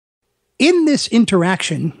in this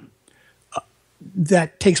interaction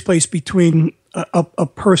that takes place between a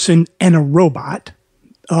person and a robot,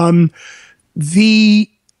 the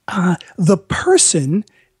person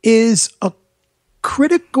is a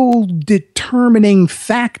critical determining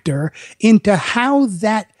factor into how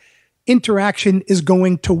that interaction is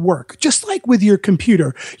going to work. Just like with your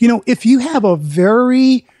computer, if you have a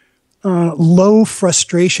very low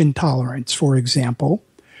frustration tolerance, for example,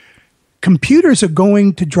 computers are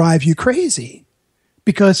going to drive you crazy,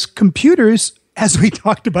 because computers, as we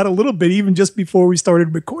talked about a little bit even just before we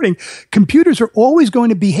started recording, computers are always going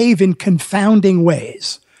to behave in confounding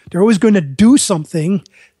ways. They're always going to do something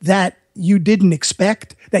that you didn't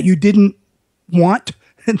expect, that you didn't want,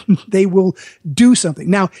 and they will do something.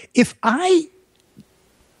 Now, if I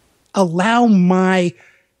allow my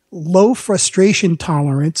low frustration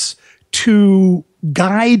tolerance to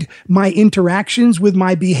guide my interactions with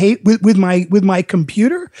my with my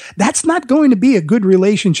computer, that's not going to be a good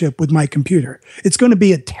relationship with my computer. It's going to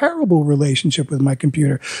be a terrible relationship with my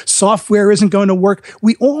computer. Software isn't going to work.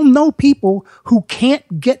 We all know people who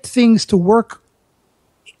can't get things to work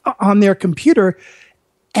on their computer,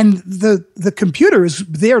 and the computer is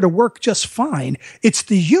there to work just fine. It's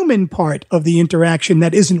the human part of the interaction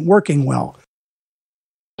that isn't working well.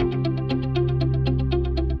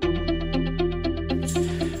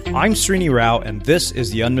 I'm Srini Rao, and this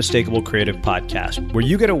is the Unmistakable Creative Podcast, where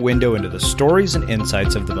you get a window into the stories and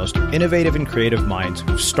insights of the most innovative and creative minds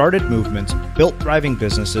who've started movements, built thriving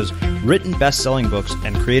businesses, written best-selling books,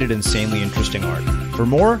 and created insanely interesting art. For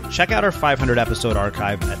more, check out our 500-episode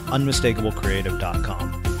archive at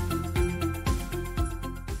unmistakablecreative.com.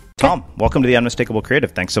 Tom, welcome to the Unmistakable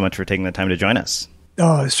Creative. Thanks so much for taking the time to join us.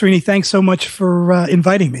 Srini, thanks so much for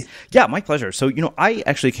inviting me. Yeah, my pleasure. So, I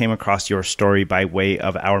actually came across your story by way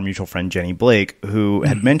of our mutual friend, Jenny Blake, who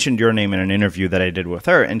had mentioned your name in an interview that I did with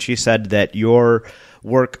her. And she said that your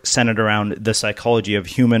work centered around the psychology of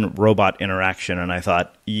human-robot interaction. And I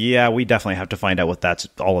thought, yeah, we definitely have to find out what that's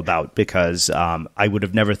all about, because I would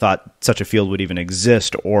have never thought such a field would even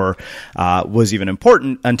exist or was even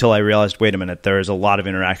important until I realized, wait a minute, there is a lot of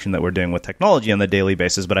interaction that we're doing with technology on the daily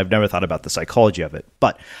basis, but I've never thought about the psychology of it.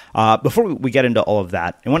 But before we get into all of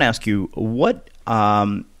that, I want to ask you, what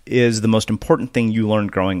is the most important thing you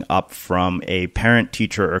learned growing up from a parent,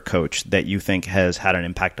 teacher, or coach that you think has had an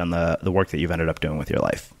impact on the work that you've ended up doing with your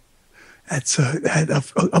life? That's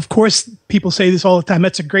of course, people say this all the time.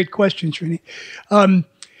 That's a great question, Srini.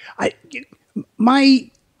 My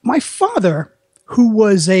father, who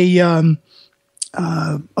was an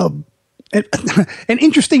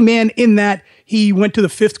interesting man in that he went to the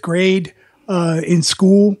 5th grade in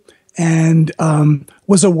school and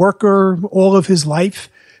was a worker all of his life,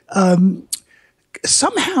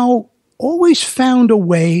 somehow always found a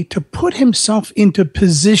way to put himself into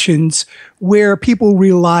positions where people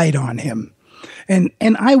relied on him. And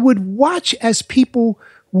I would watch as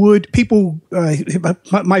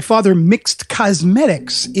my father mixed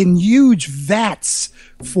cosmetics in huge vats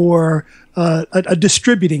for a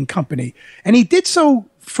distributing company. And he did so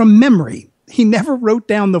from memory. He never wrote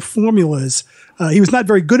down the formulas. He was not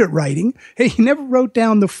very good at writing. He never wrote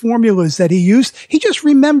down the formulas that he used. He just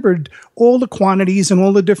remembered all the quantities and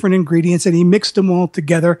all the different ingredients, and he mixed them all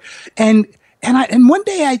together. And one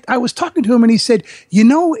day I was talking to him, and he said,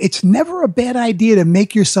 it's never a bad idea to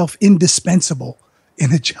make yourself indispensable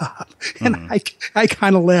in a job. And I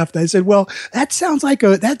kind of laughed. I said, well, that sounds like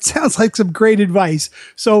some great advice.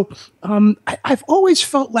 So I've always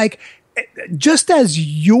felt like, just as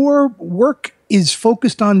your work is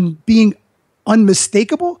focused on being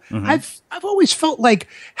unmistakable, I've always felt like,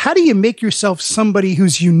 how do you make yourself somebody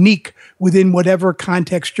who's unique within whatever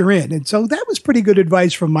context you're in? And so that was pretty good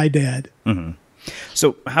advice from my dad. Mm-hmm.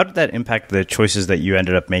 So how did that impact the choices that you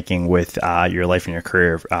ended up making with your life and your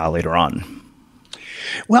career later on?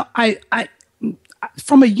 Well, I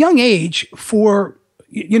from a young age, for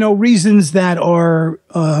reasons that are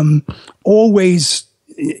always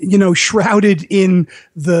shrouded in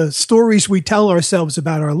the stories we tell ourselves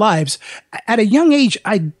about our lives. At a young age,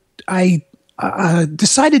 I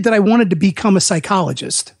decided that I wanted to become a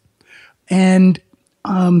psychologist. And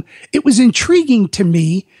it was intriguing to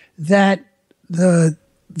me that the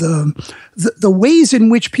ways in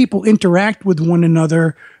which people interact with one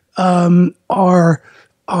another are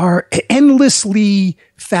endlessly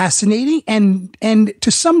fascinating and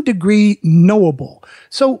to some degree knowable.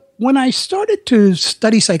 So when I started to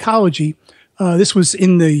study psychology, this was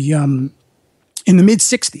in the mid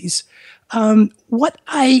 '60s. What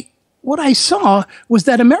I saw was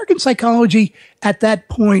that American psychology at that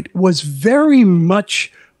point was very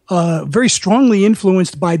much very strongly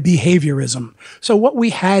influenced by behaviorism. So what we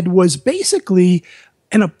had was basically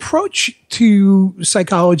an approach to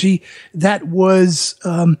psychology that was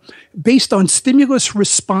based on stimulus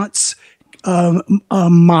response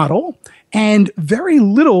model, and very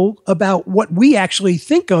little about what we actually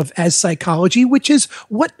think of as psychology, which is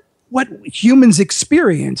what humans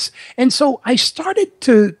experience. And so I started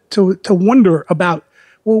to wonder about,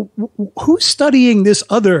 well, who's studying this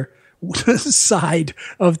other side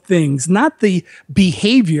of things, not the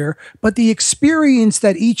behavior, but the experience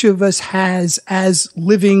that each of us has as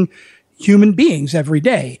living human beings every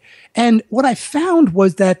day. And what I found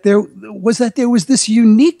was that there was this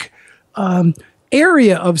unique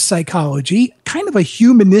area of psychology, kind of a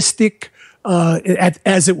humanistic,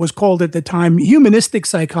 as it was called at the time, humanistic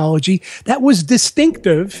psychology that was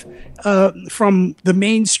distinctive from the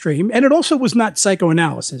mainstream. And it also was not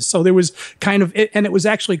psychoanalysis. So there was kind of, and it was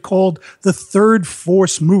actually called the third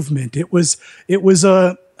force movement. It was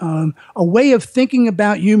a way of thinking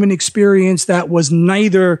about human experience that was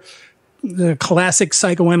neither the classic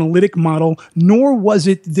psychoanalytic model, nor was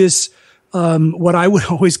it this what I would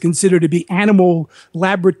always consider to be animal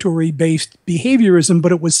laboratory-based behaviorism,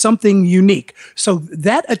 but it was something unique. So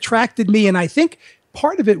that attracted me, and I think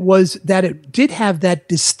part of it was that it did have that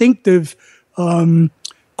distinctive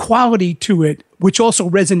quality to it, which also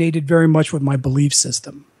resonated very much with my belief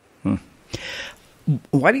system.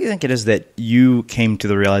 Why do you think it is that you came to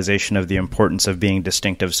the realization of the importance of being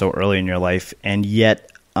distinctive so early in your life, and yet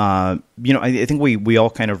I think we all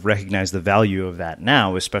kind of recognize the value of that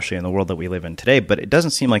now, especially in the world that we live in today, but it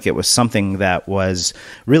doesn't seem like it was something that was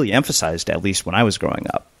really emphasized, at least when I was growing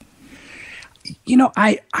up.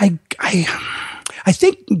 I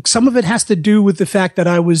think some of it has to do with the fact that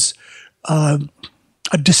I was a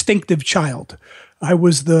distinctive child. I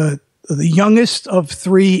was the youngest of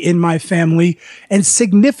three in my family, and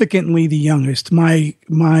significantly the youngest. My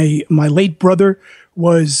late brother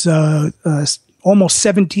was almost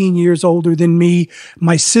 17 years older than me.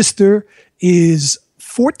 My sister is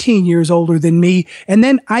 14 years older than me. And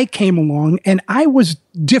then I came along, and I was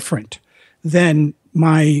different than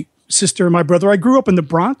my sister and my brother. I grew up in the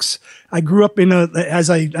Bronx. I grew up in as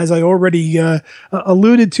I already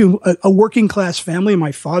alluded to, a working class family.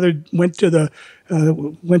 My father went to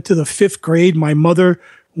the fifth grade. My mother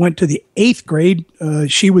went to the eighth grade.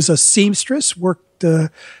 She was a seamstress, worked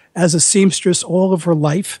as a seamstress all of her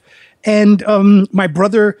life. And my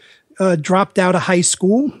brother dropped out of high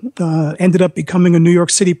school, ended up becoming a New York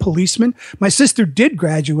City policeman. My sister did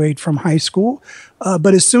graduate from high school,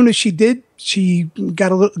 but as soon as she did, she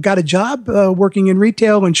got a job working in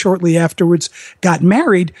retail, and shortly afterwards got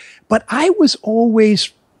married. But I was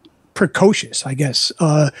always precocious, I guess.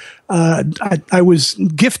 I was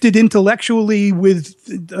gifted intellectually with,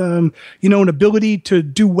 an ability to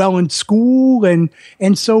do well in school. And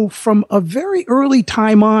so from a very early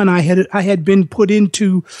time on, I had been put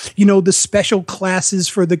into, the special classes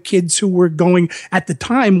for the kids who were going, at the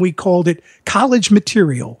time we called it college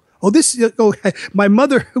material. My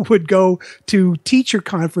mother would go to teacher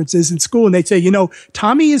conferences in school, and they'd say,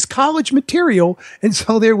 Tommy is college material. And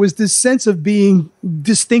so there was this sense of being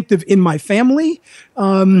distinctive in my family,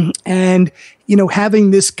 and,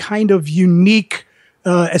 having this kind of unique,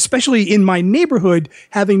 especially in my neighborhood,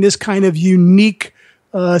 having this kind of unique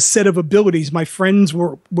set of abilities. My friends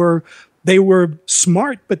they were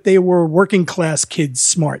smart, but they were working class kids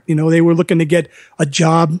smart. They were looking to get a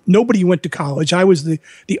job. Nobody went to college. I was the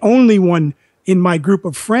only one in my group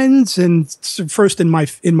of friends, and first in my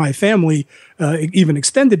family, even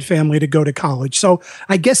extended family, to go to college. So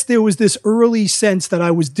I guess there was this early sense that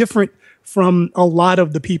I was different from a lot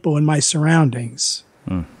of the people in my surroundings.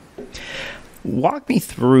 Walk me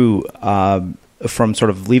through from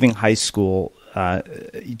sort of leaving high school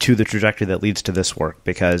to the trajectory that leads to this work,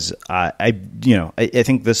 because I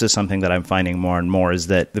think this is something that I'm finding more and more, is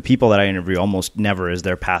that the people that I interview, almost never is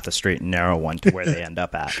their path a straight and narrow one to where they end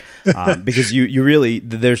up at, because you really,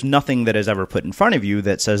 there's nothing that is ever put in front of you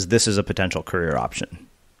that says this is a potential career option.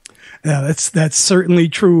 Yeah, that's certainly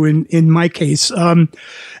true in my case.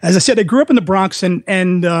 As I said, I grew up in the Bronx, and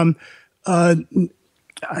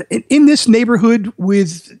in this neighborhood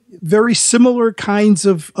with very similar kinds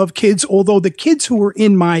of kids, although the kids who were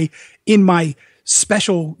in my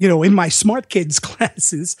special, in my smart kids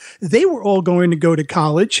classes, they were all going to go to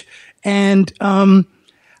college. And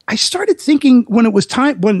I started thinking, when it was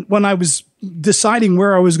time, when I was deciding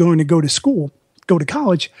where I was going to go to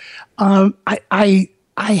college, I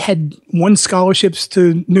had won scholarships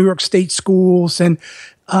to New York State schools, and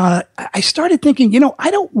I started thinking,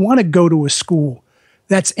 I don't want to go to a school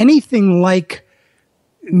that's anything like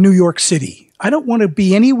New York City. I don't want to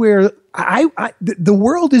be anywhere. The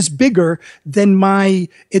world is bigger than my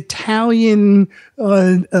Italian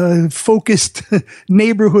focused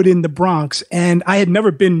neighborhood in the Bronx. And I had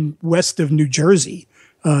never been west of New Jersey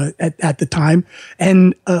at the time.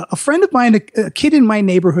 And a friend of mine, a kid in my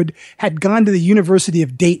neighborhood, had gone to the University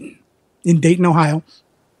of Dayton in Dayton, Ohio.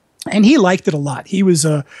 And he liked it a lot. He was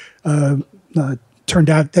turned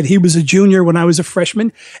out that he was a junior when I was a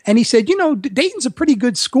freshman. And he said, Dayton's a pretty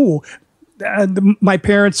good school. My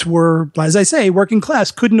parents were, as I say, working class,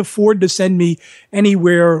 couldn't afford to send me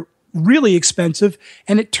anywhere really expensive.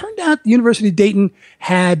 And it turned out the University of Dayton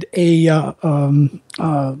had a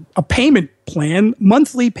payment plan,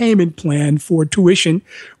 monthly payment plan for tuition,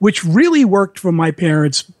 which really worked for my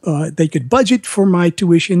parents. They could budget for my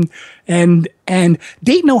tuition. And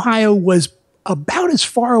Dayton, Ohio was about as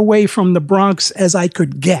far away from the Bronx as I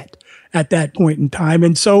could get at that point in time.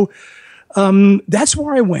 And so that's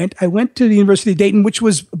where I went. I went to the University of Dayton, which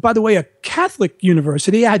was, by the way, a Catholic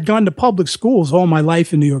university. I had gone to public schools all my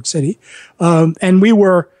life in New York City. And we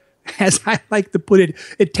were, as I like to put it,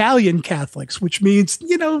 Italian Catholics, which means,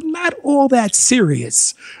 not all that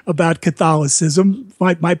serious about Catholicism.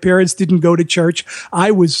 My parents didn't go to church.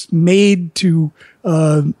 I was made to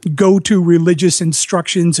go to religious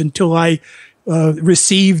instructions until I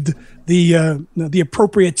received the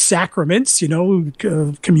appropriate sacraments,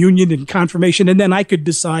 communion and confirmation, and then I could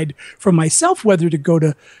decide for myself whether to go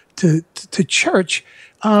to church.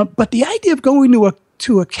 But the idea of going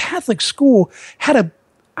to a Catholic school had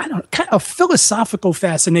a philosophical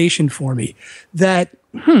fascination for me. That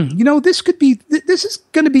this is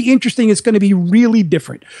going to be interesting. It's going to be really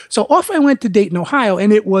different. So off I went to Dayton, Ohio,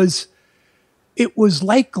 and it was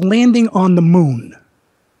like landing on the moon.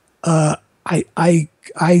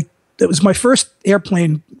 It was my first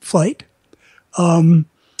airplane flight. I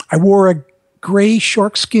wore a gray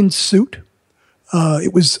sharkskin suit.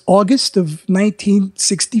 It was August of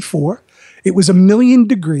 1964. It was 1,000,000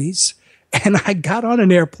 degrees, and I got on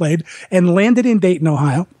an airplane and landed in Dayton,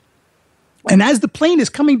 Ohio. And as the plane is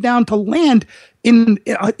coming down to land in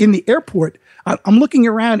the airport, I'm looking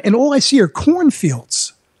around, and all I see are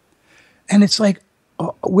cornfields. And it's like,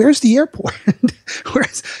 where's the airport?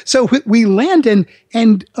 So we land and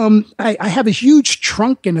I have a huge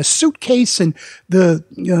trunk and a suitcase, and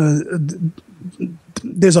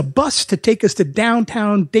there's a bus to take us to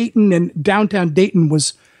downtown Dayton, and downtown Dayton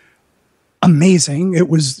was amazing. It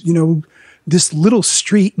was, this little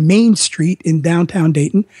street, Main Street in downtown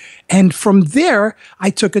Dayton. And from there, I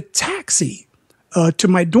took a taxi to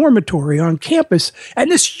my dormitory on campus,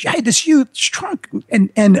 and I had this huge trunk and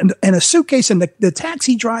a suitcase, and the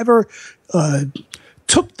taxi driver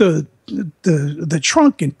took the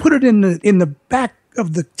trunk and put it in the back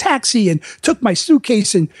of the taxi and took my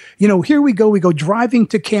suitcase, and here we go driving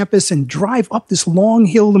to campus and drive up this long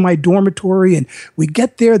hill to my dormitory, and we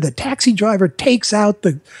get there. The taxi driver takes out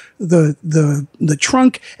the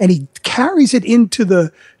trunk, and he carries it into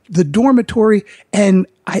the dormitory, and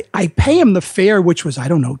I pay him the fare, which was, I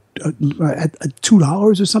don't know,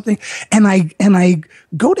 $2 or something. And I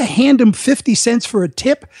go to hand him 50 cents for a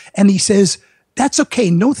tip, and he says, "That's okay,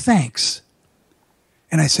 no thanks."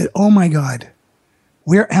 And I said, "Oh my God,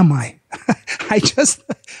 where am I?" I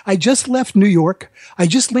just left New York. I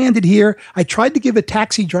just landed here. I tried to give a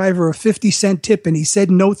taxi driver a 50-cent tip, and he said,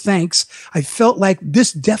 "No thanks." I felt like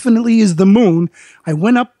this definitely is the moon. I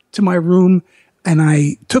went up to my room, and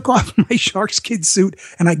I took off my sharkskin suit,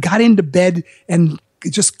 and I got into bed and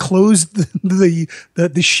just closed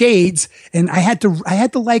the shades. And I had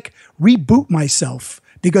to like reboot myself,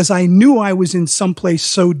 because I knew I was in someplace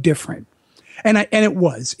so different. And it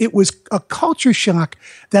was a culture shock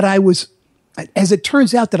that I was, as it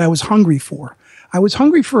turns out, that I was hungry for. I was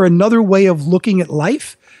hungry for another way of looking at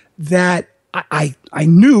life that I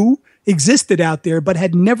knew existed out there, but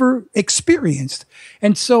had never experienced.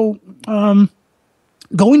 And so,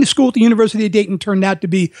 going to school at the University of Dayton turned out to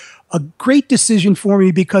be a great decision for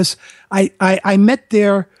me, because I met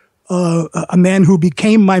there a man who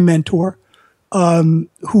became my mentor, who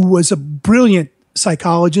was a brilliant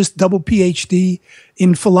psychologist, double PhD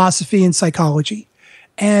in philosophy and psychology.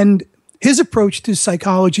 And his approach to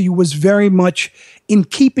psychology was very much in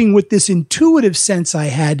keeping with this intuitive sense I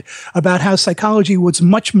had about how psychology was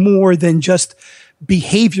much more than just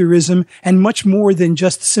behaviorism, and much more than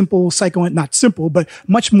just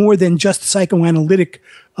much more than just psychoanalytic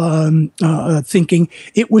thinking.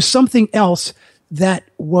 It was something else that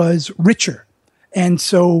was richer. And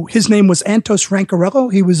so his name was Antos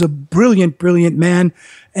Rancarello. He was a brilliant, brilliant man.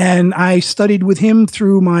 And I studied with him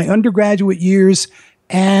through my undergraduate years.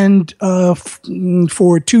 And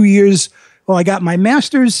for 2 years, Well, I got my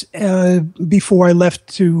master's before I left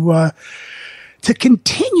to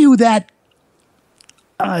continue that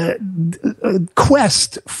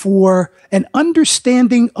quest for an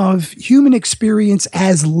understanding of human experience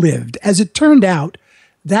as lived. As it turned out,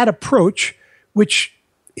 that approach, which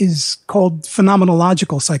is called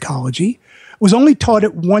phenomenological psychology, was only taught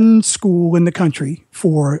at one school in the country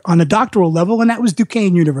on a doctoral level, and that was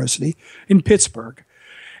Duquesne University in Pittsburgh.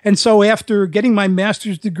 And so after getting my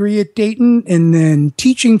master's degree at Dayton and then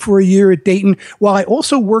teaching for a year at Dayton, while I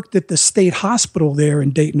also worked at the state hospital there in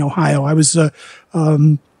Dayton, Ohio, I was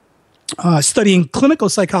studying clinical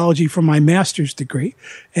psychology for my master's degree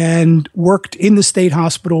and worked in the state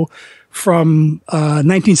hospital from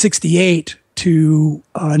 1968 to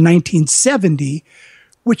 1970,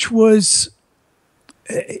 which was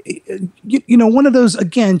one of those,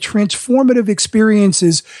 again, transformative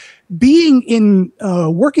experiences. Working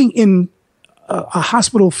in a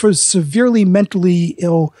hospital for severely mentally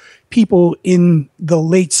ill people in the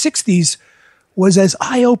late 60s was as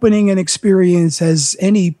eye-opening an experience as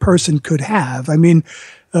any person could have. I mean,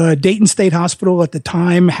 Dayton State Hospital at the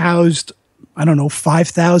time housed,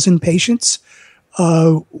 5,000 patients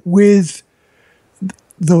with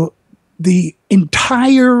the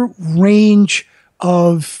entire range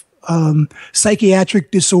of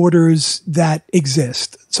psychiatric disorders that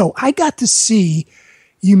exist. So I got to see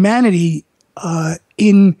humanity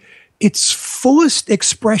in its fullest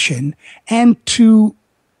expression, and to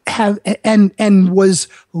have and was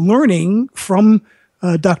learning from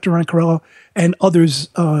Dr. Guarriello and others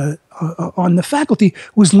on the faculty,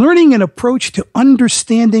 was learning an approach to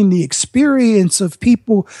understanding the experience of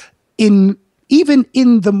people even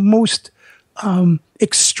in the most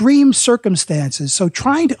extreme circumstances. So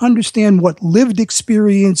trying to understand what lived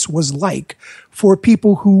experience was like for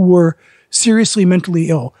people who were seriously mentally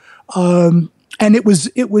ill. And it was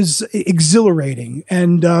exhilarating.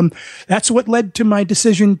 And that's what led to my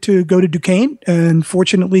decision to go to Duquesne. And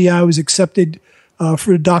fortunately, I was accepted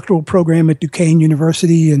for a doctoral program at Duquesne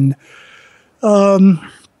University, and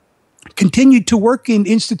continued to work in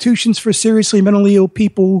institutions for seriously mentally ill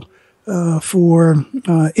people for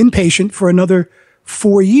inpatient for another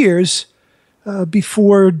 4 years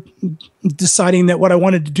before deciding that what I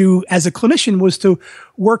wanted to do as a clinician was to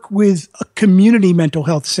work with a community mental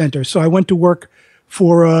health center. So I went to work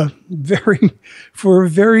for a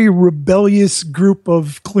very rebellious group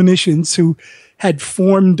of clinicians who had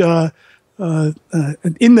formed in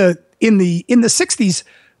the 60s.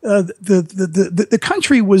 The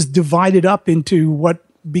country was divided up into what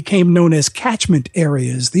became known as catchment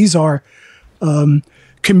areas. These are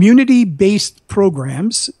community-based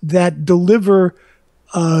programs that deliver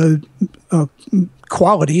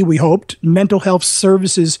quality, we hoped, mental health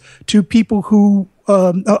services to people who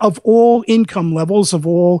of all income levels, of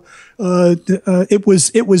all.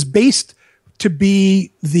 It was based to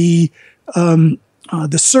be the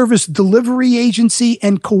service delivery agency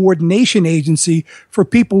and coordination agency for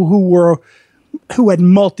people who had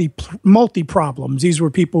multi problems. These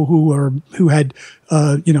were people who had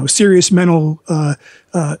serious mental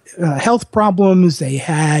health problems. They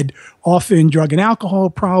had often drug and alcohol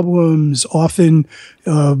problems, often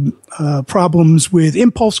problems with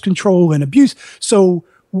impulse control and abuse. So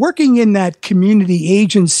working in that community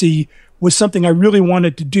agency was something I really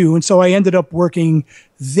wanted to do, and so I ended up working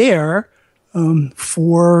there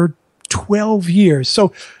for 12 years.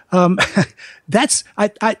 So that's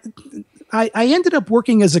I ended up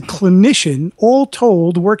working as a clinician, all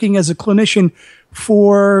told, working as a clinician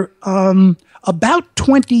for about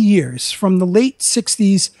 20 years, from the late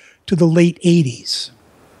 60s to the late 80s.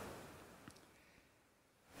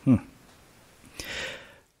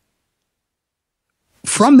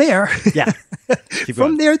 From there,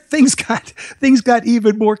 there, things got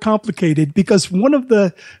even more complicated, because one of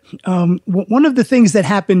the things that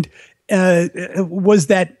happened was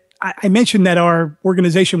that I mentioned that our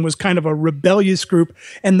organization was kind of a rebellious group,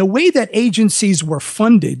 and the way that agencies were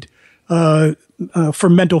funded for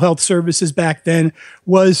mental health services back then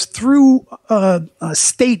was through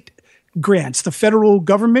state grants. The federal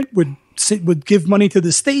government would give money to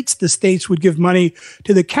the states would give money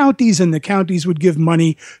to the counties, and the counties would give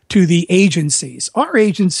money to the agencies. Our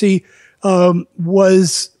agency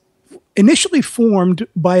was initially formed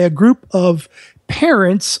by a group of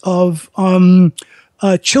parents of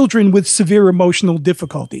children with severe emotional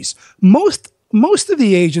difficulties. Most of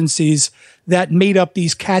the agencies that made up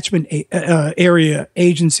these catchment area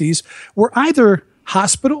agencies were either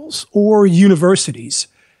hospitals or universities.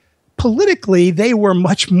 Politically, they were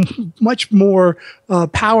much more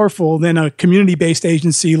powerful than a community-based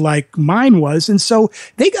agency like mine was, and so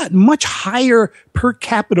they got much higher per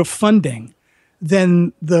capita funding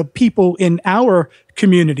than the people in our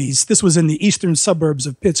communities. This was in the eastern suburbs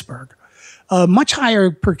of Pittsburgh. Much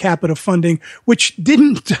higher per capita funding, which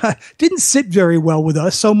didn't sit very well with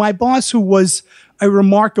us. So my boss, who was a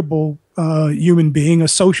remarkable human being, a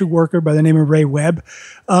social worker by the name of Ray Webb,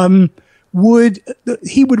 would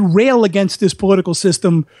rail against this political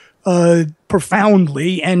system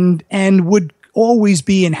profoundly, and would always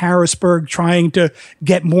be in Harrisburg trying to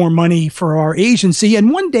get more money for our agency.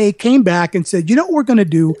 And one day came back and said, you know what we're going to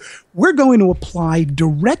do? We're going to apply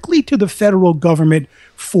directly to the federal government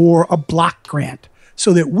for a block grant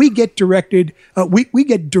so that we get we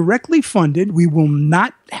get directly funded. We will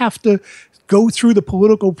not have to go through the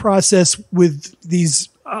political process with these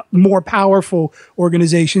more powerful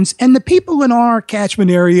organizations, and the people in our catchment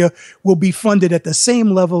area will be funded at the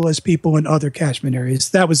same level as people in other catchment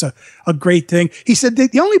areas. That was a great thing. He said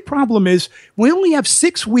that the only problem is we only have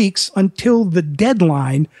 6 weeks until the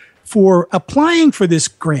deadline for applying for this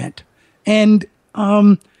grant. And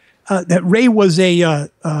that Ray was a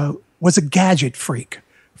gadget freak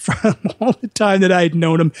from all the time that I had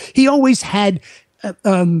known him. He always had he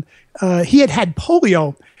had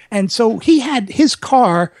polio. And so his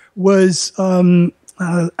car was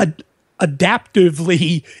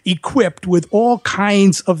adaptively equipped with all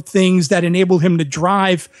kinds of things that enabled him to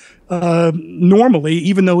drive normally,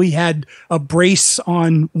 even though he had a brace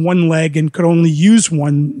on one leg and could only use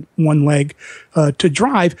one leg to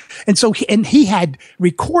drive. And so he had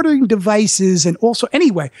recording devices, and also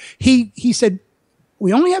anyway, he said,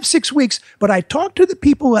 we only have 6 weeks, but I talked to the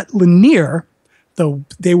people at Lanier, though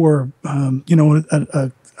they were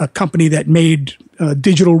a company that made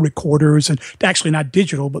digital recorders, and actually not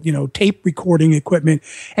digital, but, tape recording equipment.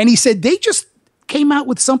 And he said they just came out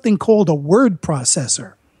with something called a word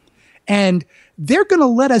processor. And they're going to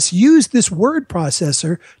let us use this word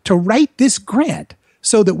processor to write this grant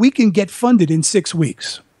so that we can get funded in 6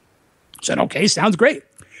 weeks. I said, okay, sounds great.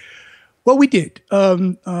 Well, we did.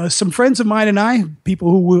 Some friends of mine and I,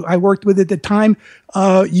 people who I worked with at the time,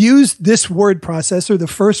 used this word processor, the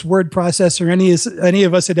first word processor any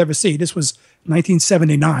of us had ever seen. This was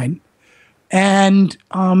 1979. And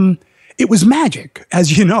it was magic.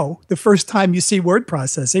 As you know, the first time you see word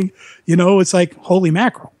processing, it's like, holy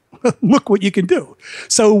mackerel, look what you can do.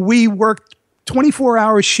 So we worked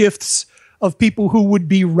 24-hour shifts of people who would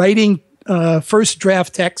be writing first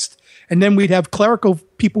draft text. And then we'd have clerical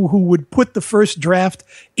people who would put the first draft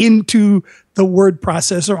into the word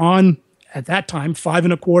processor on, at that time,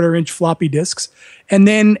 5.25-inch floppy disks. And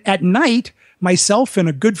then at night, myself and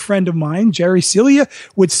a good friend of mine, Jerry Celia,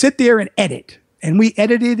 would sit there and edit. And we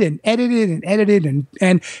edited and edited and edited and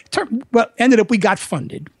ended up we got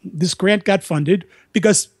funded. This grant got funded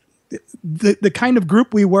because the kind of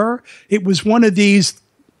group we were, it was one of these,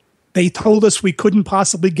 they told us we couldn't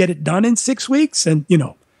possibly get it done in 6 weeks. And,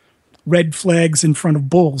 red flags in front of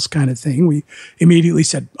bulls kind of thing. We immediately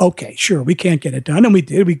said, okay, sure, we can't get it done. And we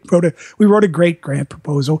did. We wrote a great grant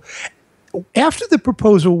proposal. After the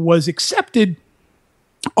proposal was accepted,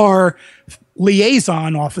 our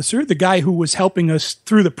liaison officer, the guy who was helping us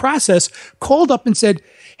through the process, called up and said,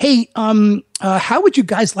 hey, how would you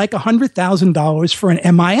guys like $100,000 for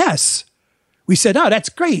an MIS? We said, oh, that's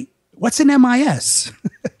great. What's an MIS?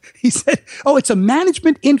 He said, oh, it's a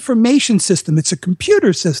management information system. It's a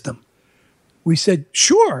computer system. We said,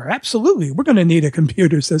 sure, absolutely. We're going to need a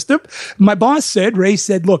computer system. My boss Ray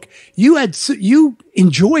said, look, you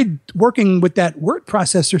enjoyed working with that word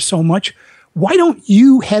processor so much. Why don't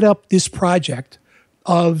you head up this project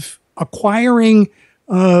of acquiring,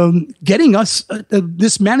 getting us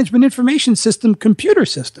this management information system computer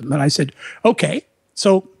system? And I said, okay.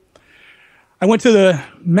 So I went to the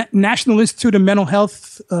National Institute of Mental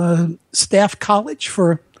Health Staff College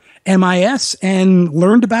for MIS and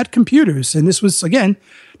learned about computers. And this was, again,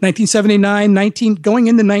 1979, going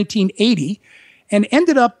into 1980, and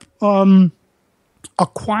ended up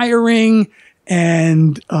acquiring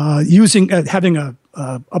and having a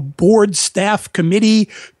board staff committee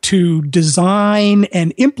to design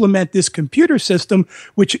and implement this computer system,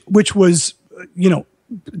 which was,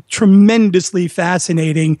 tremendously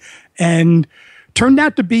fascinating and turned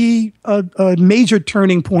out to be a major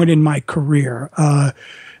turning point in my career.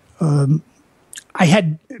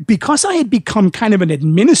 Because I had become kind of an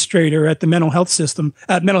administrator at the mental health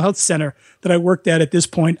center that I worked at this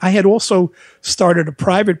point, I had also started a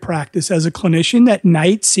private practice as a clinician at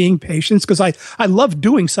night, seeing patients, because I loved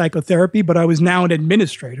doing psychotherapy, but I was now an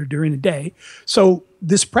administrator during the day. So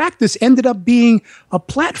this practice ended up being a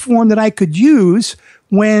platform that I could use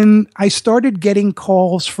when I started getting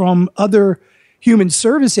calls from other human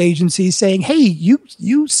service agencies saying, hey,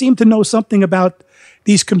 you seem to know something about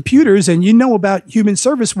these computers and you know about human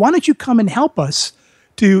service. Why don't you come and help us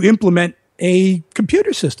to implement a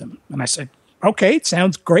computer system? And I said, okay, it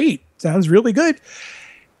sounds great. Sounds really good.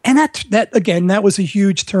 And that was a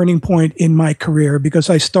huge turning point in my career because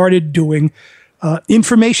I started doing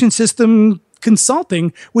information system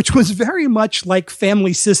consulting, which was very much like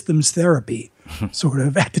family systems therapy, sort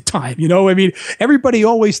of at the time. I mean, everybody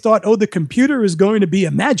always thought, the computer is going to be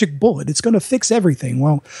a magic bullet. It's going to fix everything.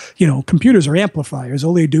 Well, computers are amplifiers.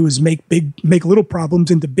 All they do is make little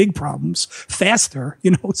problems into big problems faster,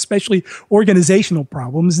 especially organizational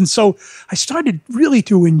problems. And so I started really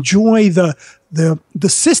to enjoy the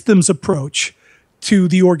systems approach to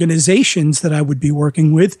the organizations that I would be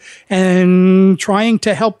working with and trying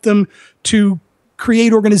to help them to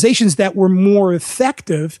create organizations that were more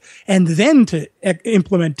effective and then to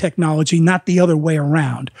implement technology, not the other way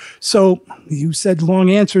around. So you said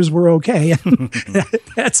long answers were okay.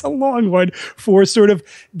 That's a long one for sort of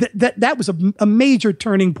that was a major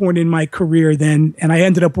turning point in my career then. And I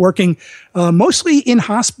ended up working mostly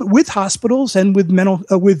with hospitals and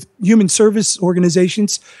with human service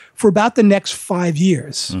organizations for about the next 5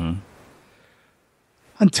 years. Mm-hmm.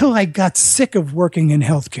 Until I got sick of working in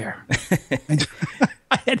healthcare.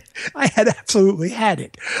 I had absolutely had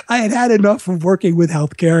it. I had had enough of working with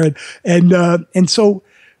healthcare. And so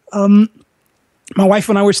my wife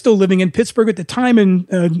and I were still living in Pittsburgh at the time.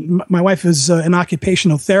 And my wife is an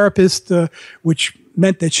occupational therapist, which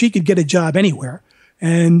meant that she could get a job anywhere.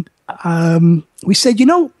 And we said,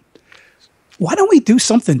 why don't we do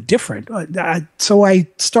something different? So I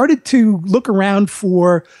started to look around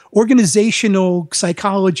for organizational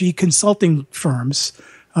psychology consulting firms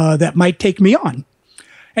that might take me on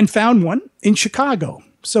and found one in Chicago.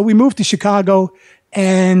 So we moved to Chicago,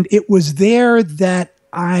 and it was there that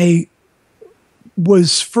I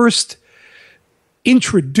was first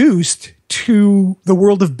introduced to the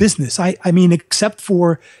world of business. I mean, except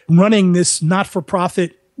for running this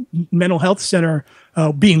not-for-profit mental health center,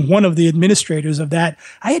 being one of the administrators of that,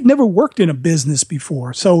 I had never worked in a business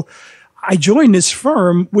before. So I joined this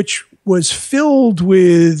firm, which was filled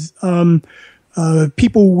with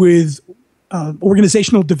people with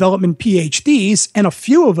organizational development PhDs and a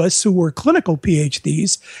few of us who were clinical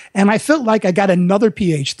PhDs. And I felt like I got another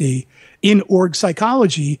PhD in org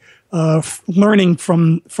psychology, learning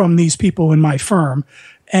from these people in my firm.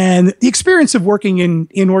 And the experience of working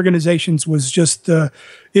in organizations was just,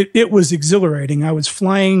 it was exhilarating. I was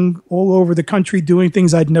flying all over the country doing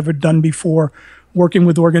things I'd never done before, working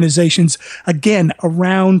with organizations, again,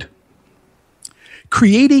 around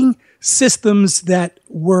creating systems that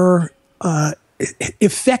were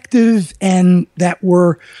effective and that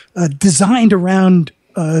were designed around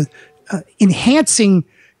enhancing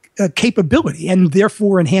capability and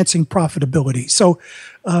therefore enhancing profitability. So,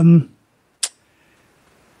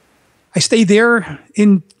 I stayed there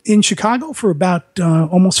in Chicago for about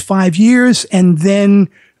almost 5 years, and then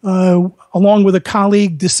along with a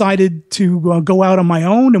colleague decided to go out on my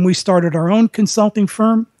own, and we started our own consulting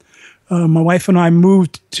firm. My wife and I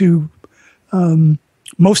moved to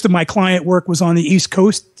most of my client work was on the East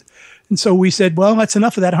Coast, and so we said, well, that's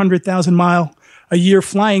enough of that 100,000-mile a year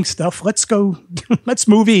flying stuff. Let's go. Let's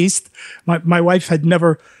move east. My wife had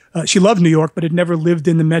never. She loved New York, but had never lived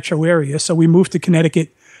in the metro area, so we moved to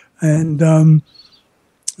Connecticut. And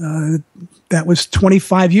that was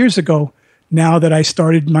 25 years ago now that I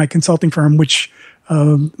started my consulting firm, which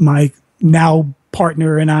my now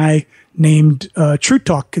partner and I named True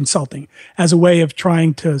Talk Consulting as a way of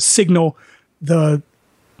trying to signal the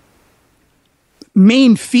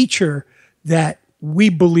main feature that we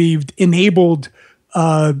believed enabled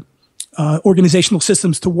organizational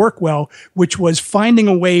systems to work well, which was finding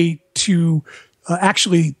a way to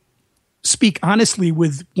actually speak honestly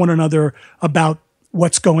with one another about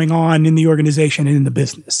what's going on in the organization and in the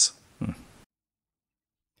business.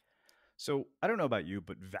 So I don't know about you,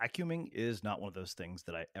 but vacuuming is not one of those things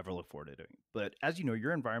that I ever look forward to doing. But as you know,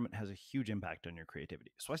 your environment has a huge impact on your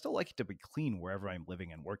creativity. So I still like it to be clean wherever I'm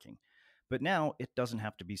living and working. But now it doesn't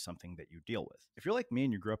have to be something that you deal with. If you're like me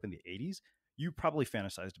and you grew up in the 80s, you probably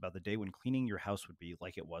fantasized about the day when cleaning your house would be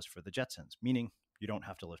like it was for the Jetsons, meaning you don't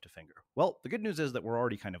have to lift a finger. Well, the good news is that we're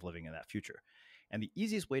already kind of living in that future. And the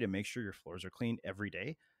easiest way to make sure your floors are cleaned every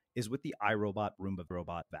day is with the iRobot Roomba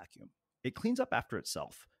Robot Vacuum. It cleans up after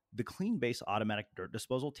itself. The Clean Base automatic dirt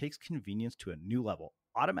disposal takes convenience to a new level,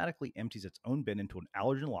 automatically empties its own bin into an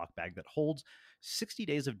allergen lock bag that holds 60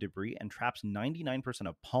 days of debris and traps 99%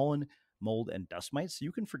 of pollen, mold, and dust mites, so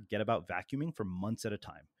you can forget about vacuuming for months at a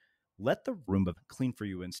time. Let the Roomba clean for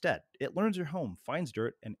you instead. It learns your home, finds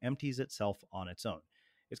dirt, and empties itself on its own.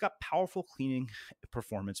 It's got powerful cleaning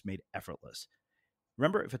performance made effortless.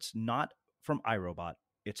 Remember, if it's not from iRobot,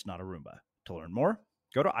 it's not a Roomba. To learn more,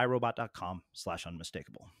 go to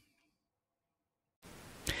irobot.com/unmistakable.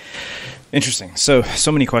 Interesting. So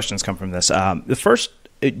many questions come from this. The first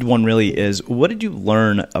one really is, what did you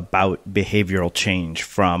learn about behavioral change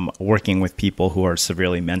from working with people who are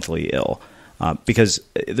severely mentally ill? Because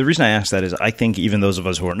the reason I ask that is I think even those of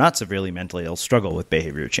us who are not severely mentally ill struggle with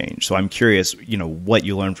behavior change. So I'm curious, what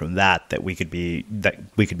you learned from that we could be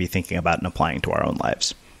thinking about and applying to our own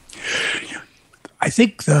lives. I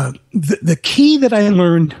think the key that I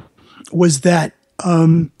learned was that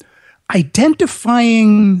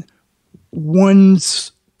identifying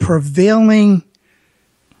one's prevailing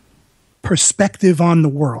perspective on the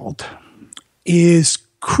world is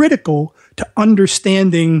critical to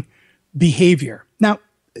understanding behavior. Now,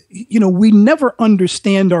 we never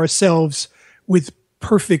understand ourselves with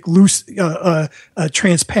perfect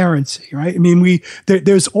transparency, right? I mean,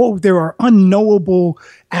 there are unknowable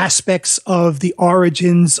aspects of the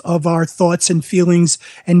origins of our thoughts and feelings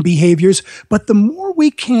and behaviors. But the more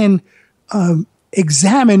we can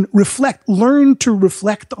examine, reflect, learn to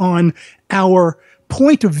reflect on our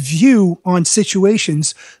point of view on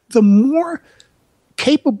situations, the more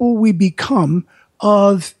capable we become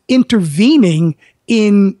of intervening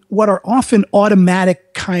in what are often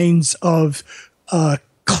automatic kinds of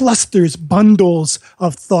clusters, bundles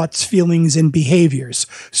of thoughts, feelings, and behaviors.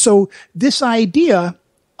 So this idea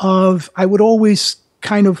of, I would always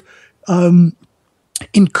kind of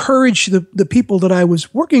encourage the people that I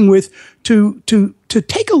was working with to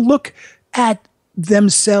take a look at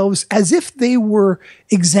themselves as if they were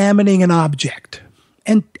examining an object.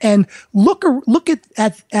 And look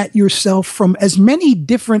at yourself from as many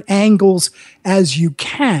different angles as you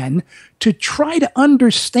can to try to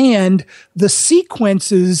understand the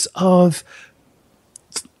sequences of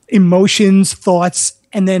emotions, thoughts,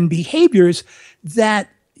 and then behaviors that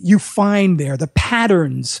you find there, the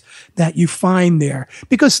patterns that you find there.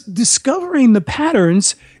 Because discovering the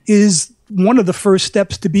patterns is one of the first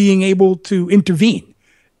steps to being able to intervene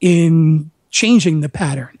in changing the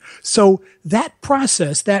pattern. So that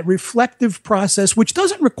process, that reflective process, which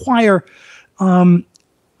doesn't require a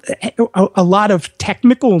lot of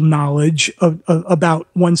technical knowledge about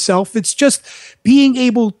oneself, it's just being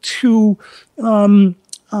able to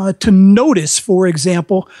notice, for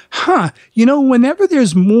example, whenever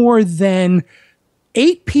there's more than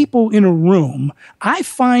 8 people in a room, I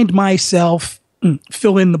find myself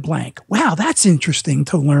fill in the blank. Wow, that's interesting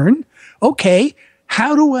to learn. Okay.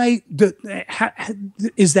 How do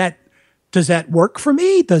does that work for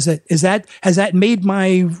me? Has that made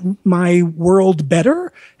my world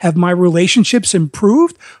better? Have my relationships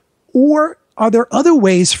improved? Or are there other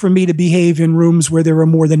ways for me to behave in rooms where there are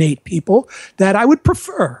more than 8 people that I would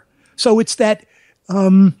prefer? So it's that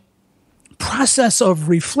process of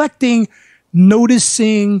reflecting,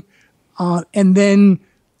 noticing, and then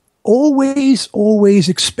always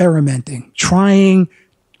experimenting, trying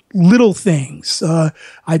little things.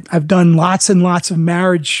 I've done lots and lots of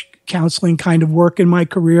marriage counseling kind of work in my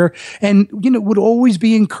career, and would always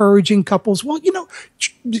be encouraging couples. Well,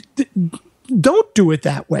 don't do it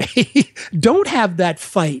that way. Don't have that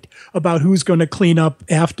fight about who's going to clean up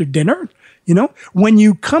after dinner. When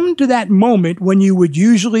you come to that moment when you would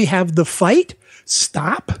usually have the fight,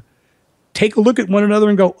 stop, take a look at one another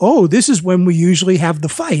and go, oh, this is when we usually have the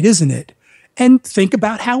fight, isn't it? And think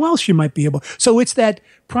about how else you might be able. So it's that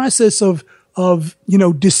process of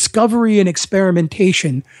discovery and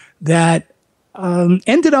experimentation that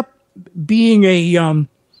ended up being a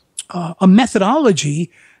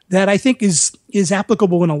methodology that I think is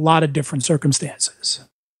applicable in a lot of different circumstances.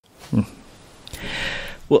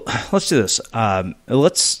 Well, let's do this.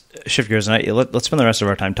 Let's shift gears and let's spend the rest of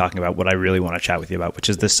our time talking about what I really want to chat with you about, which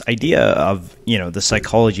is this idea of, the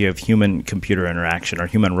psychology of human-computer interaction or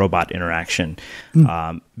human-robot interaction.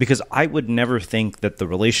 Because I would never think that the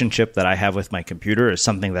relationship that I have with my computer is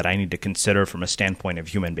something that I need to consider from a standpoint of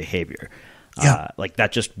human behavior. Yeah.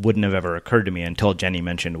 That just wouldn't have ever occurred to me until Jenny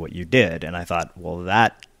mentioned what you did. And I thought, well,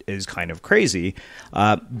 that is kind of crazy.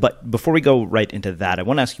 But before we go right into that, I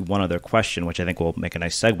want to ask you one other question, which I think will make a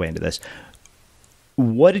nice segue into this.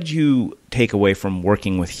 What did you take away from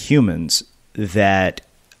working with humans that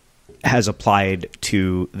has applied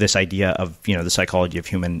to this idea of, the psychology of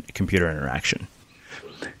human-computer interaction?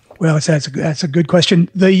 Well, that's a good question.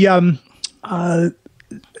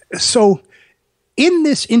 So in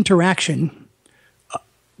this interaction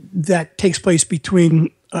that takes place between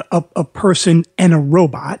a person and a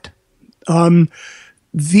robot,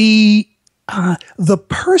 the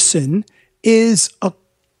person is a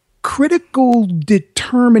critical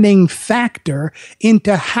determining factor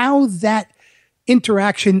into how that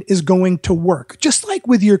interaction is going to work. Just like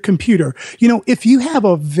with your computer. You know, if you have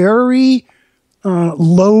a very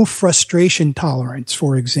low frustration tolerance,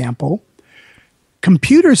 for example,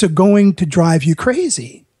 computers are going to drive you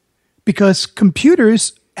crazy, because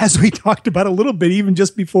computers, as we talked about a little bit even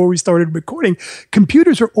just before we started recording,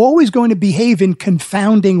 computers are always going to behave in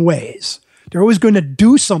confounding ways. They're always going to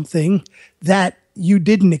do something that you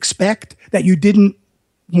didn't expect, that you didn't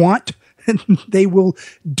want, and they will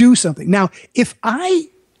do something. Now, if I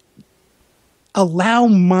allow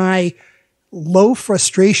my low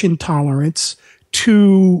frustration tolerance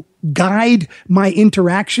to guide my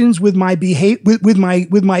interactions with my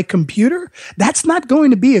with my computer, that's not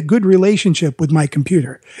going to be a good relationship with my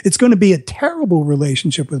computer. It's going to be a terrible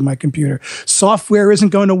relationship with my computer. Software isn't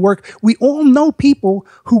going to work. We all know people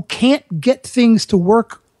who can't get things to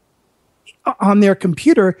work on their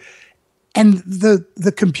computer, and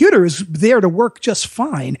the computer is there to work just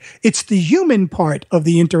fine. It's the human part of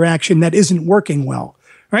the interaction that isn't working well,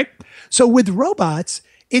 right? So with robots,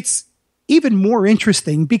 it's even more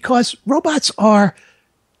interesting, because robots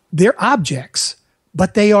they're objects,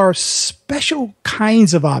 but they are special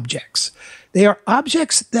kinds of objects. They are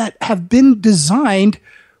objects that have been designed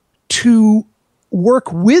to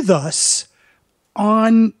work with us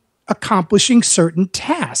on accomplishing certain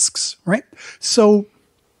tasks, right? So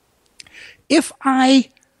if I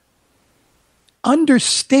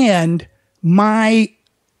understand my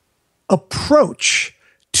approach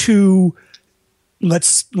to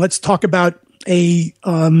let's talk about a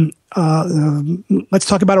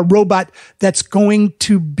robot that's going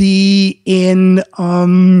to be in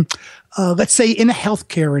let's say in a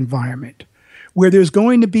healthcare environment, where there's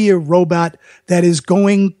going to be a robot that is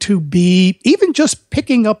going to be even just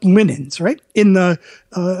picking up linens, right? In the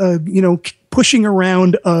pushing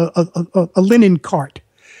around a linen cart.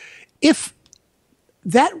 If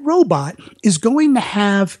that robot is going to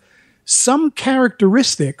have some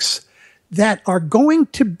characteristics that are going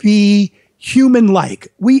to be human-like.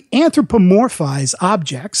 We anthropomorphize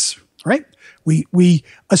objects, right? We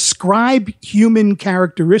ascribe human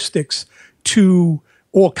characteristics to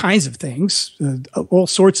all kinds of things, all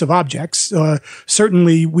sorts of objects.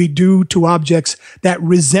 Certainly we do to objects that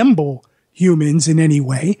resemble humans in any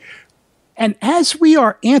way. And as we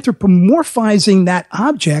are anthropomorphizing that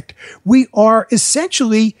object, we are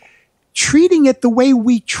essentially treating it the way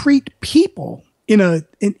we treat people. In a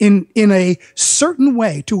certain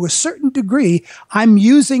way, to a certain degree. I'm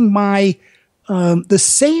using the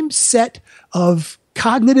same set of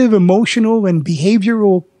cognitive, emotional, and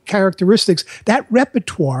behavioral characteristics, that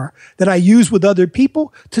repertoire that I use with other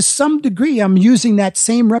people. To some degree, I'm using that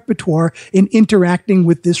same repertoire in interacting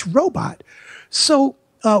with this robot. So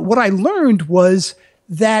what I learned was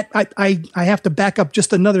that I have to back up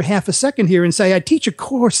just another half a second here and say I teach a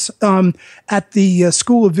course at the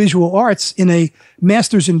School of Visual Arts in a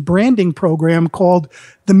Master's in Branding program called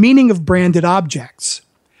The Meaning of Branded Objects.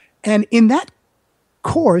 And in that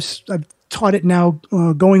course, I've taught it now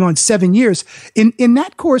going on 7 years. In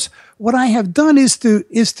that course, what I have done is to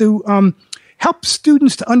help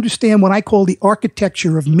students to understand what I call the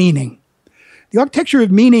architecture of meaning. The architecture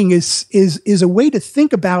of meaning is a way to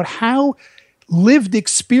think about how lived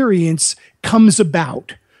experience comes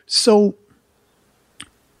about. So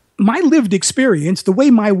my lived experience, the way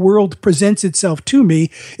my world presents itself to me,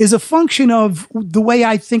 is a function of the way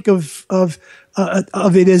I think of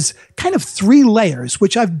it as kind of three layers,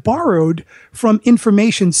 which I've borrowed from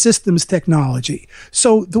information systems technology.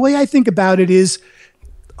 So the way I think about it is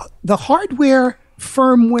the hardware,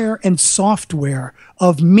 firmware, and software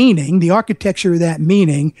of meaning, the architecture of that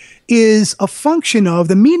meaning, is a function of,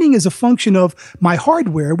 the meaning is a function of my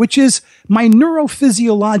hardware, which is my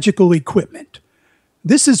neurophysiological equipment.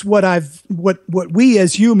 This is what we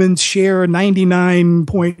as humans share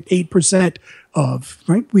 99.8% of,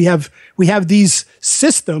 right? We have these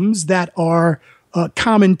systems that are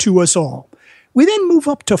common to us all. We then move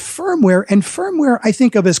up to firmware, and firmware I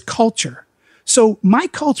think of as culture. So my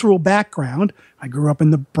cultural background, I grew up in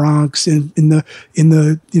the Bronx in the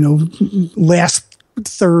last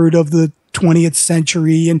third of the 20th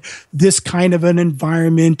century, and this kind of an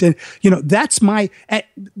environment, and that's my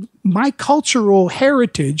cultural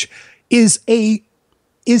heritage is a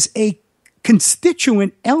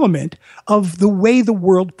constituent element of the way the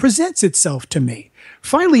world presents itself to me.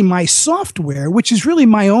 Finally, my software, which is really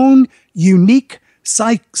my own unique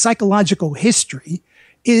psychological history,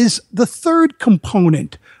 is the third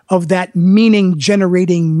component of that meaning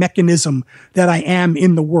generating mechanism that I am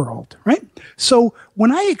in the world, right? So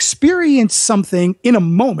when I experience something in a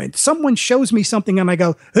moment, someone shows me something and I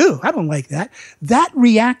go, "Ooh, I don't like that." That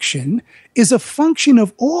reaction is a function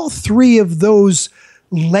of all three of those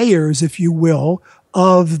layers, if you will,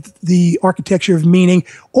 of the architecture of meaning,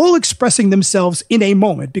 all expressing themselves in a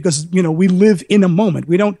moment, because, we live in a moment.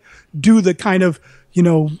 We don't do the kind of,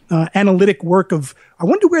 analytic work of, I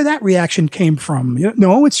wonder where that reaction came from.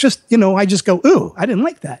 No, it's just, I just go, "Ooh, I didn't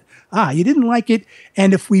like that." You didn't like it.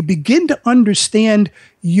 And if we begin to understand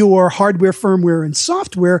your hardware, firmware, and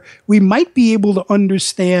software, we might be able to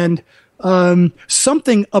understand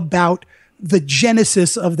something about the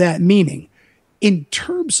genesis of that meaning. In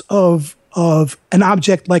terms of an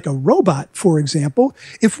object like a robot, for example,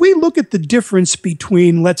 if we look at the difference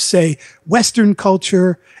between, let's say, Western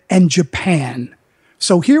culture and Japan.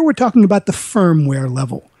 So here we're talking about the firmware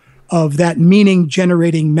level of that meaning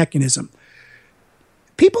generating mechanism.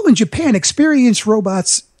 People in Japan experience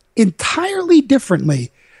robots entirely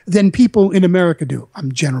differently than people in America do.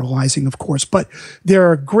 I'm generalizing, of course, but there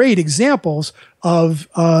are great examples of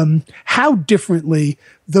how differently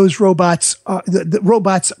those robots, the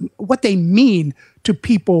robots, what they mean to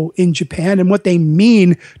people in Japan and what they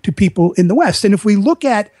mean to people in the West. And if we look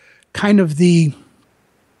at kind of the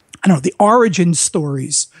origin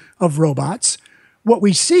stories of robots, what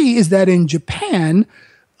we see is that in Japan,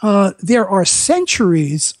 there are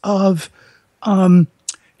centuries of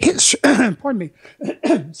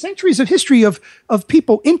centuries of history of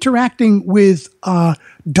people interacting with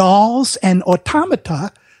dolls and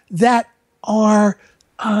automata that are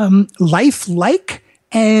lifelike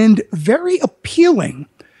and very appealing.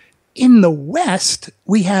 In the West,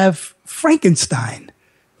 we have Frankenstein,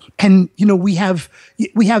 and we have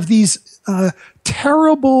these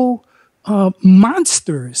terrible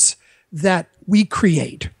monsters that we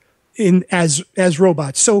create as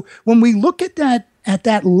robots. So when we look at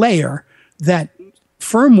that layer, that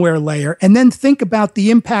firmware layer, and then think about the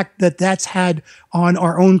impact that that's had on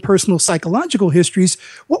our own personal psychological histories,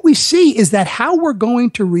 what we see is that how we're going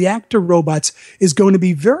to react to robots is going to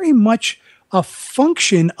be very much a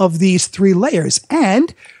function of these three layers.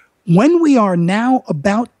 And when we are now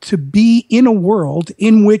about to be in a world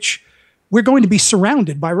in which we're going to be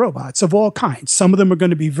surrounded by robots of all kinds, some of them are going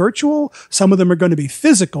to be virtual, some of them are going to be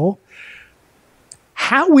physical,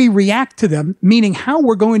 how we react to them, meaning how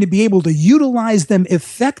we're going to be able to utilize them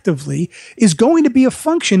effectively, is going to be a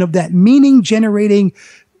function of that meaning-generating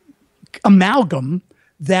amalgam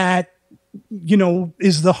that,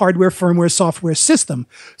 is the hardware, firmware, software system.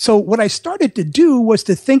 So what I started to do was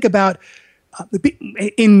to think about,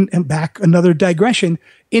 another digression,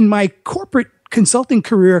 in my corporate consulting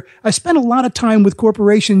career, I spent a lot of time with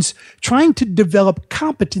corporations trying to develop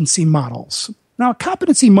competency models. Now, a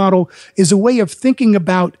competency model is a way of thinking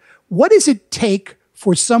about what does it take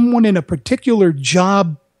for someone in a particular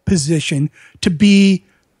job position to be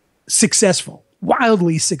successful,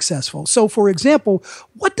 wildly successful. So, for example,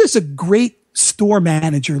 what does a great store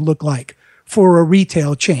manager look like for a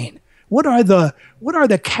retail chain? What are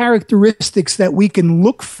the characteristics that we can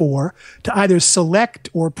look for to either select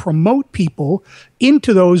or promote people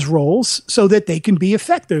into those roles so that they can be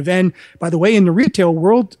effective? And by the way, in the retail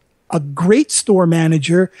world, a great store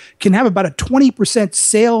manager can have about a 20%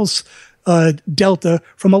 sales delta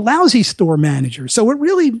from a lousy store manager. So it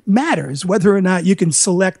really matters whether or not you can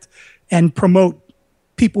select and promote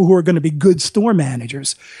people who are going to be good store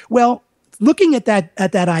managers. Well, looking at that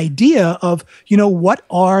idea of, what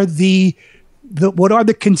are the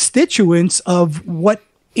constituents of what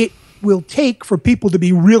it will take for people to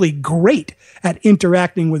be really great at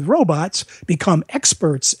interacting with robots, become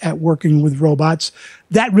experts at working with robots,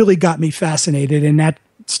 that really got me fascinated. And that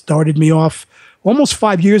started me off almost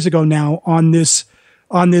 5 years ago now on this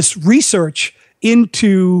research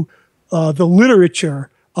into the literature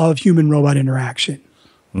of human-robot interaction.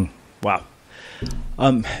 Wow.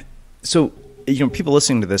 So, people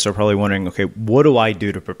listening to this are probably wondering, okay, what do I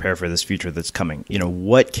do to prepare for this future that's coming?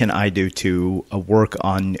 What can I do to work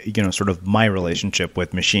on, sort of my relationship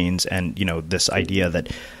with machines and, this idea that,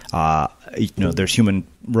 there's human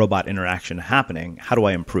robot interaction happening. How do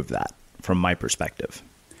I improve that from my perspective?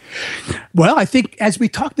 Well, I think as we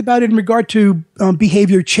talked about in regard to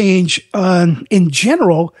behavior change in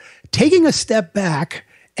general, taking a step back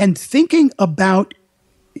and thinking about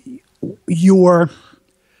your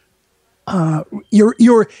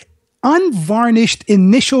unvarnished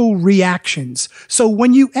initial reactions. So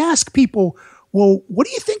when you ask people, well, what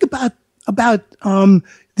do you think about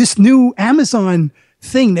this new Amazon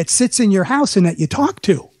thing that sits in your house and that you talk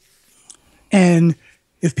to? And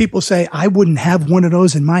if people say, I wouldn't have one of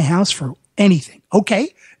those in my house for anything.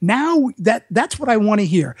 Okay. Now that's what I want to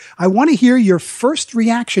hear. I want to hear your first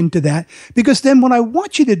reaction to that, because then what I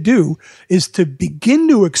want you to do is to begin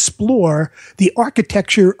to explore the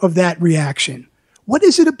architecture of that reaction. What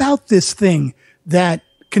is it about this thing that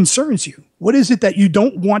concerns you? What is it that you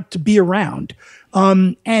don't want to be around?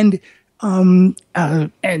 And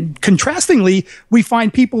contrastingly, we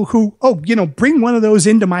find people who, bring one of those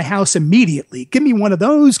into my house immediately. Give me one of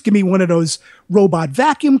those. Give me one of those robot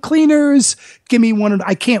vacuum cleaners. Give me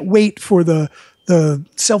I can't wait for the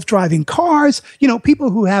self-driving cars.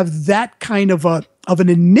 People who have that kind of an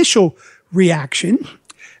initial reaction.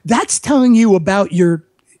 That's telling you about your,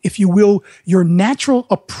 if you will, your natural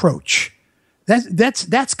approach.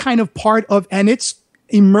 That's kind of part of, and it's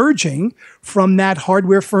emerging from that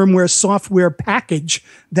hardware, firmware, software package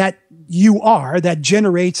that that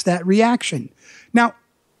generates that reaction. Now,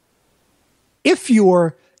 if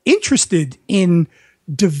you're interested in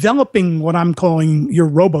developing what I'm calling your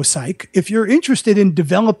RoboPsych, if you're interested in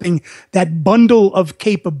developing that bundle of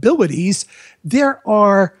capabilities, there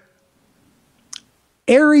are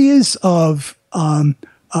areas of,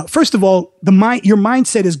 first of all, your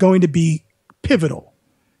mindset is going to be pivotal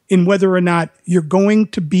in whether or not you're going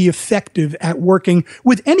to be effective at working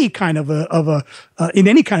with any kind of in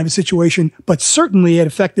any kind of a situation, but certainly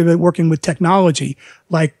effective at working with technology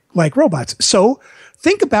like robots. So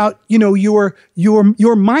think about, your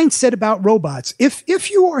mindset about robots.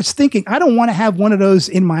 If you are thinking, I don't want to have one of those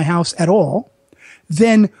in my house at all,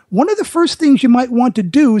 then one of the first things you might want to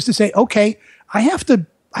do is to say, okay, I have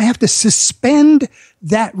to suspend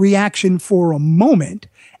that reaction for a moment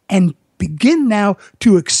and begin now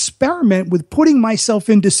to experiment with putting myself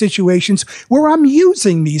into situations where I'm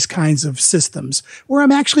using these kinds of systems, where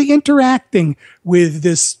I'm actually interacting with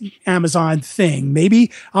this Amazon thing.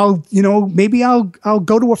 Maybe I'll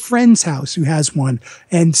go to a friend's house who has one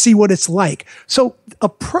and see what it's like. So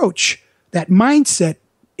approach, that mindset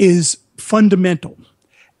is fundamental.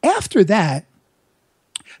 After that,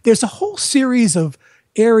 there's a whole series of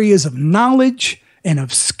areas of knowledge and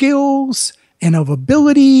of skills and of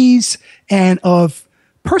abilities and of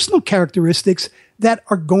personal characteristics that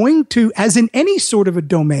are going to, as in any sort of a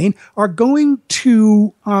domain, are going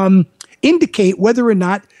to indicate whether or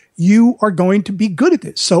not you are going to be good at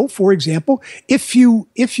this. So, for example, if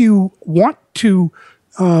you want to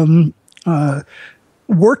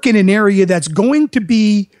work in an area that's going to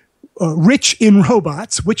be rich in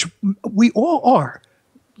robots, which we all are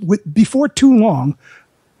before too long,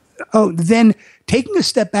 then taking a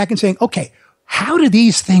step back and saying, okay, how do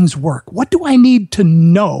these things work? What do I need to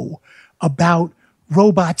know about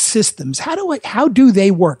robot systems? How do they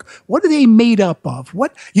work? What are they made up of?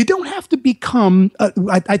 You don't have to become,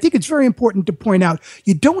 I think it's very important to point out,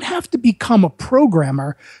 you don't have to become a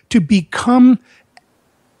programmer to become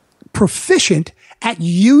proficient at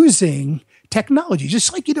using technology.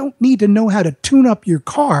 Just like you don't need to know how to tune up your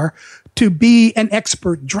car to be an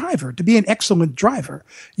expert driver, to be an excellent driver.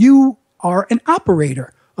 You are an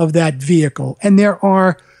operator of that vehicle. And there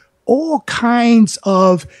are all kinds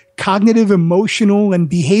of cognitive, emotional, and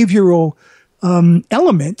behavioral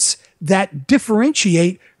elements that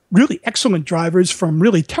differentiate really excellent drivers from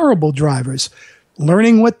really terrible drivers.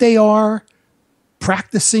 Learning what they are,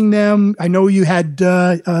 practicing them. I know you had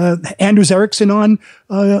Anders Ericsson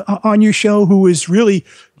on your show, who is really,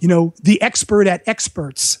 the expert at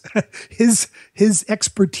experts. His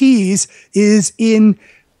expertise is in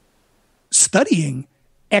studying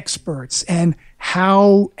experts and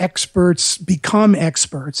how experts become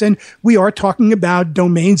experts. And we are talking about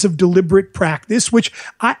domains of deliberate practice, which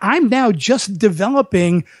I'm now just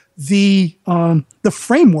developing the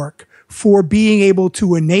framework for being able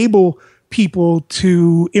to enable people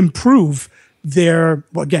to improve their,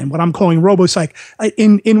 again, what I'm calling RoboPsych.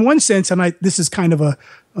 In one sense, and this is kind of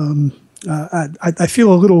I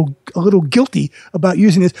feel a little guilty about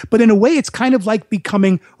using this, but in a way, it's kind of like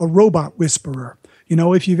becoming a robot whisperer.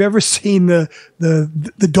 If you've ever seen the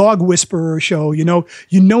Dog Whisperer show, you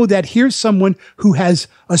know that here's someone who has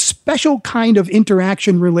a special kind of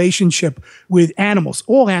interaction relationship with animals.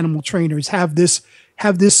 All animal trainers have this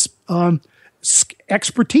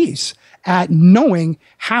expertise at knowing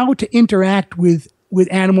how to interact with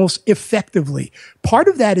animals effectively. Part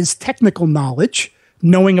of that is technical knowledge,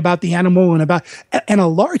 knowing about the animal, and a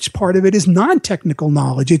large part of it is non-technical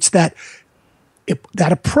knowledge. It's that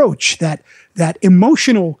approach, that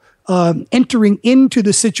emotional entering into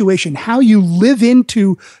the situation, how you live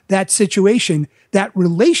into that situation, that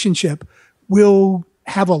relationship will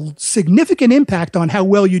have a significant impact on how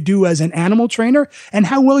well you do as an animal trainer and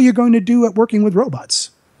how well you're going to do at working with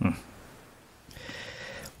robots.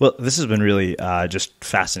 Well, this has been really just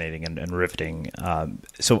fascinating and riveting.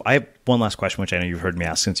 So I have one last question, which I know you've heard me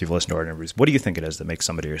ask since you've listened to our interviews. What do you think it is that makes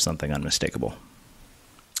somebody or something unmistakable?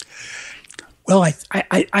 Well,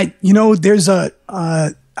 there's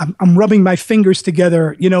I'm rubbing my fingers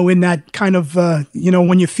together, in that kind of,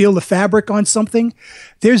 when you feel the fabric on something,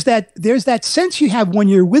 there's that sense you have when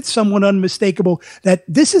you're with someone unmistakable that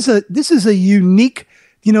this is a unique,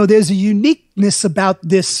 there's a uniqueness about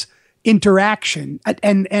this interaction.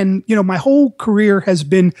 And my whole career has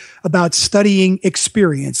been about studying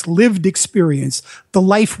experience, lived experience, the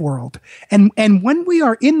life world. And when we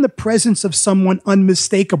are in the presence of someone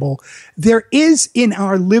unmistakable, there is in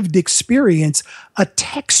our lived experience a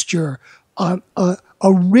texture, a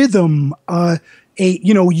rhythm,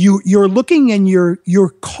 you're looking and you're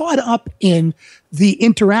caught up in the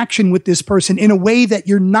interaction with this person in a way that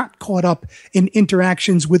you're not caught up in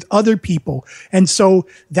interactions with other people. And so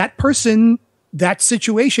that person, that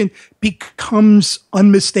situation becomes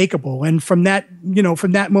unmistakable. And from that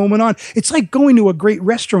moment on, it's like going to a great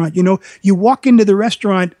restaurant. You walk into the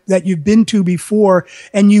restaurant that you've been to before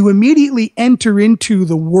and you immediately enter into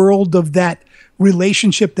the world of that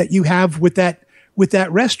relationship that you have with that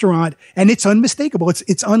restaurant, and it's unmistakable.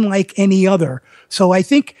 It's unlike any other. So I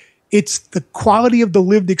think it's the quality of the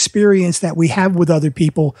lived experience that we have with other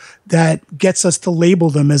people that gets us to label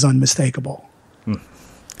them as unmistakable.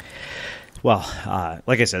 Well,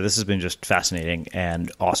 like I said, this has been just fascinating and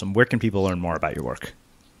awesome. Where can people learn more about your work?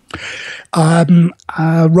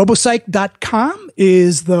 Robopsych.com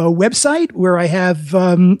is the website where I have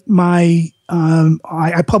I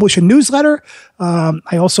publish a newsletter. I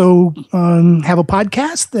also have a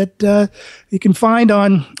podcast that you can find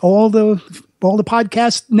on all the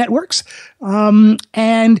podcast networks.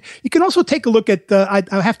 And you can also take a look at I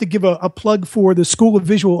have to give a plug for the School of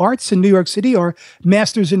Visual Arts in New York City, our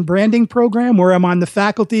Masters in Branding program, where I'm on the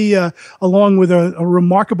faculty along with a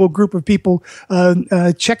remarkable group of people.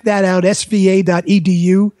 Check that out,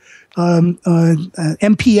 sva.edu,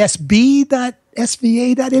 mpsb.sva.mp.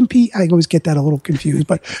 I always get that a little confused,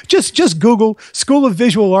 but just Google School of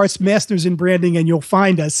Visual Arts Masters in Branding and you'll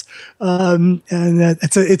find us. And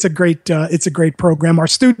it's a great program. Our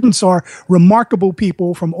students are remarkable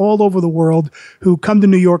people from all over the world who come to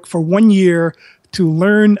New York for 1 year to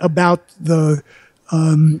learn about the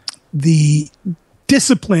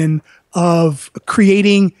discipline of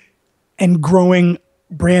creating and growing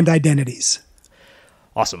brand identities.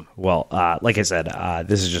 Awesome. Well, like I said,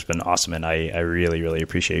 this has just been awesome, and I really, really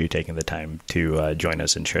appreciate you taking the time to join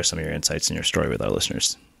us and share some of your insights and your story with our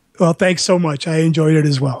listeners. Well, thanks so much. I enjoyed it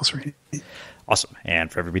as well, Srini. Awesome.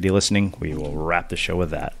 And for everybody listening, we will wrap the show with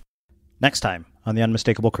that. Next time on The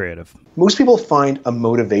Unmistakable Creative. Most people find a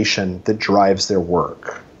motivation that drives their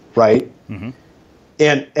work, right? Mm-hmm.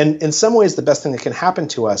 And in some ways, the best thing that can happen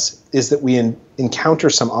to us is that we encounter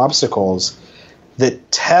some obstacles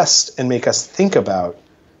that test and make us think about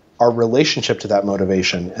our relationship to that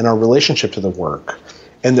motivation and our relationship to the work,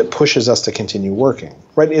 and that pushes us to continue working.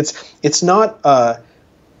 Right? It's not a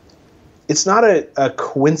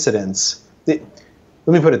coincidence. Let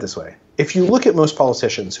me put it this way: if you look at most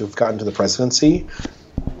politicians who've gotten to the presidency,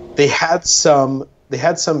 they had some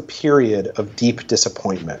period of deep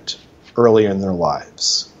disappointment earlier in their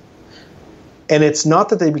lives, and it's not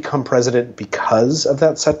that they become president because of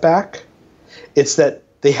that setback. It's that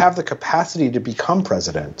they have the capacity to become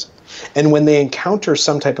president, and when they encounter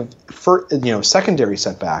some type of secondary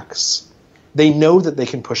setbacks, they know that they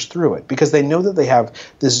can push through it because they know that they have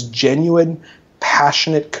this genuine,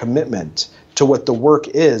 passionate commitment to what the work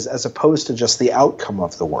is, as opposed to just the outcome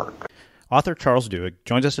of the work. Author Charles Duhigg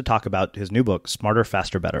joins us to talk about his new book, Smarter,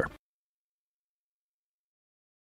 Faster, Better.